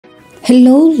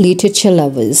Hello, literature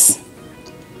lovers.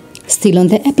 Still on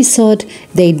the episode,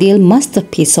 the ideal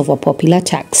masterpiece of a popular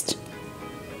text.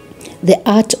 The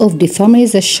Art of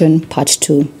Defamilirisation, Part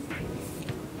 2.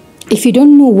 If you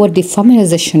don't know what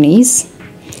defamilirization is,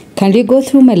 can you go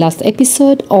through my last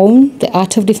episode on the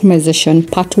Art of Defamilirization,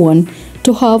 Part 1,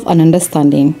 to have an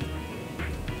understanding?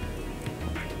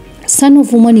 Son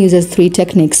of Woman uses 3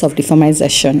 techniques of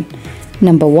defamilirization.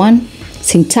 Number 1,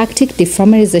 syntactic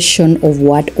defamilirization of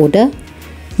word order.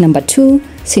 Number 2,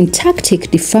 syntactic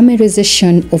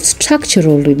defamilirization of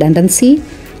structural redundancy.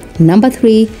 Number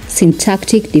 3,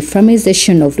 syntactic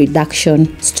defamilirization of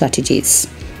reduction strategies.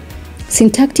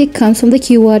 Syntactic comes from the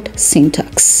keyword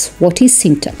syntax. What is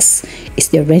syntax? It's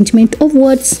the arrangement of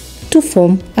words to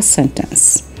form a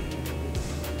sentence.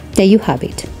 There you have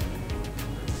it.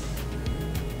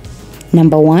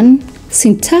 Number 1,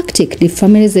 syntactic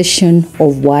defamilirization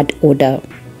of word order.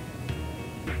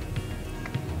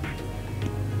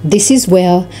 This is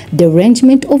where the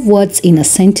arrangement of words in a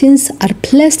sentence are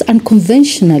placed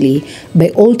unconventionally by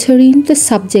altering the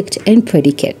subject and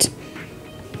predicate.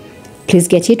 Please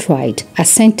get it right. A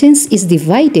sentence is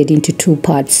divided into 2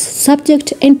 parts,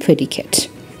 subject and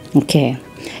predicate. Okay.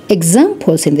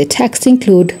 Examples in the text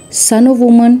include, son of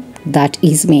woman, that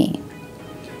is me.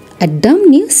 A damn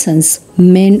nuisance,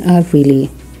 men are really.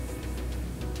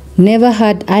 Never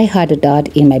had I had a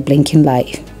dad in my blinking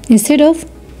life. Instead of,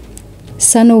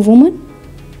 son of woman,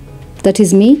 that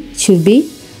is me, should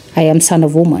be, I am son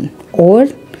of woman. Or,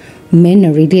 men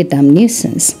are really a damn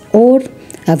nuisance. Or,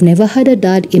 I've never had a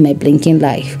dad in my blinking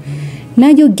life. Now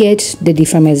you get the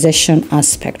defamilirization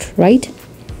aspect, right?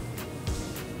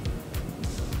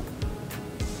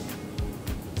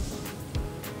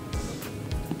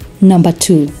 Number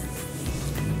 2.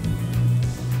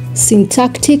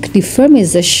 Syntactic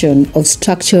defamilirization of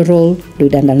structural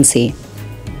redundancy.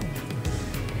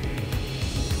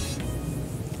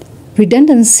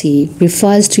 Redundancy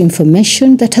refers to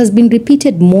information that has been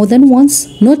repeated more than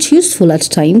once, not useful at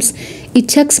times. It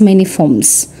takes many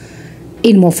forms.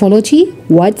 In morphology,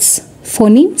 words,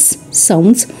 phonemes,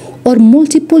 sounds, or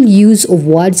multiple use of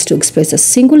words to express a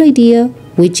single idea,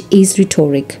 which is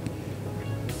rhetoric.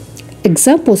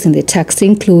 Examples in the text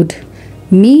include,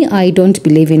 me, I don't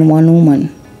believe in one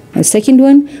woman. The second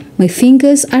one, my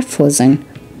fingers are frozen,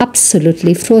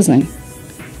 absolutely frozen.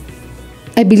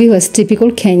 I believe as typical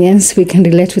Kenyans, we can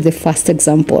relate with the first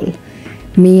example.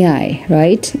 Me, I,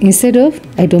 right? Instead of,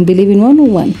 I don't believe in one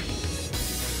woman.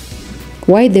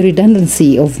 Why the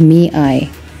redundancy of me, I?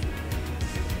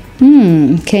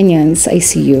 Kenyans, I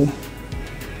see you.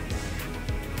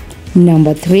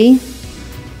 Number 3,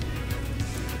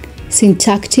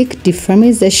 syntactic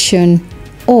defamilirization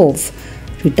of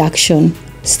reduction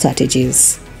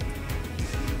strategies.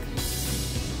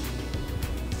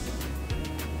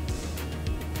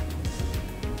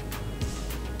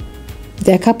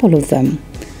 There are a couple of them.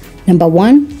 Number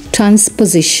 1,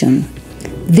 transposition.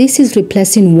 This is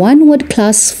replacing one word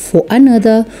class for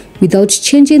another without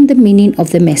changing the meaning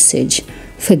of the message.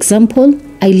 For example,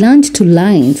 I learned to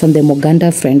line from the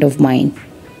Moganda friend of mine.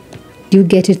 Do you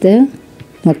get it there?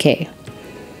 Okay.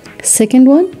 Second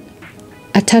one,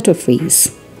 a turtle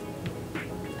freeze.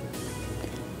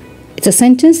 It's a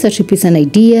sentence that repeats an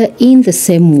idea in the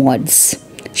same words.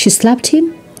 She slapped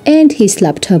him and he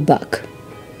slapped her back.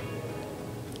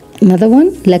 Another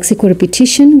one, lexical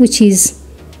repetition, which is,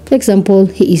 for example,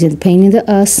 he is a pain in the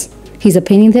ass. He's a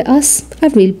pain in the ass, a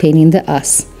real pain in the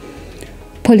ass.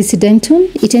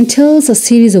 Polycidental, it entails a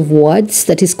series of words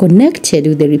that is connected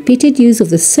with the repeated use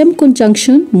of the same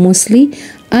conjunction, mostly,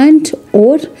 and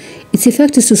or its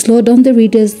effect is to slow down the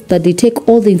readers that they take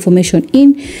all the information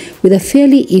in with a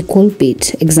fairly equal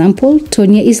beat. Example,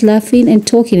 Tonya is laughing and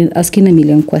talking and asking a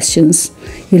million questions.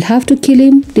 You'll have to kill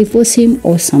him, divorce him,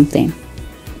 or something.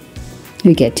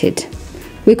 You get it.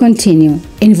 We continue.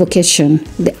 Invocation,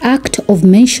 the act of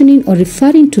mentioning or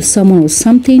referring to someone or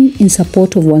something in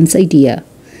support of one's idea.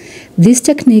 This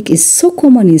technique is so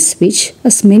common in speech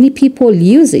as many people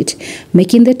use it,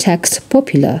 making the text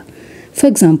popular. For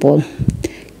example,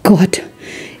 God,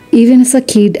 even as a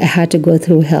kid, I had to go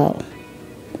through hell.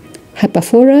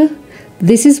 Hyperphora,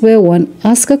 this is where one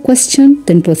asks a question,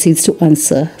 then proceeds to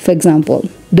answer. For example,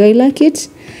 do I like it?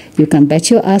 You can bet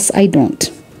your ass I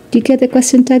don't. Do you get the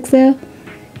question tag there?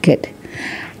 Good.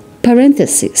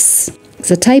 Parenthesis is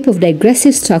a type of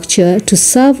digressive structure to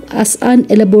serve as an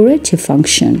elaborative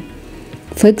function.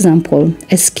 For example,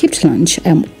 I skipped lunch. I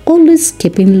am always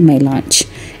skipping my lunch,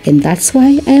 and that's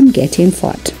why I am getting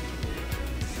fat.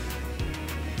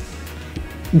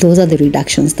 Those are the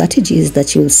reduction strategies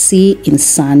that you'll see in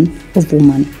Son of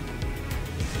Woman.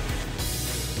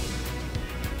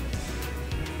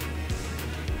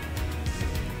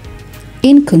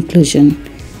 In conclusion,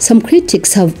 some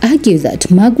critics have argued that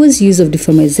Magwa's use of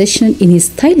defamilirization in his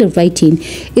style of writing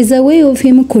is a way of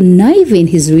him conniving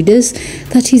his readers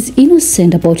that he's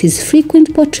innocent about his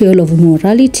frequent portrayal of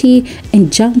immorality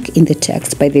and junk in the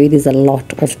text. By the way, there's a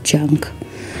lot of junk.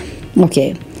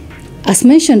 Okay, as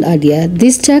mentioned earlier,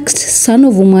 this text, Son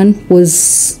of Woman,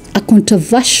 was a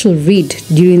controversial read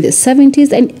during the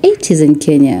 70s and 80s in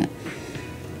Kenya.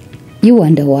 You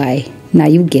wonder why. Now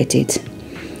you get it.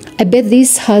 I bet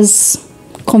this has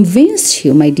convinced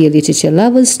you, my dear literature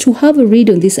lovers, to have a read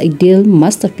on this ideal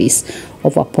masterpiece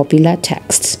of a popular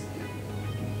text.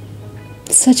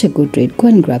 Such a good read. Go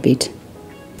and grab it.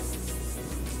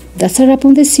 That's a wrap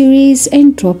on the series,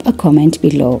 and drop a comment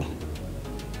below.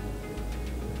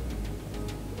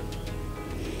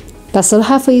 That's all I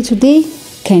have for you today.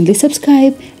 Kindly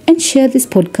subscribe and share this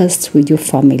podcast with your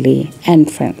family and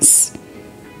friends.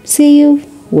 See you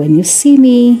when you see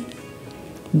me.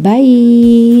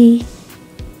 Bye.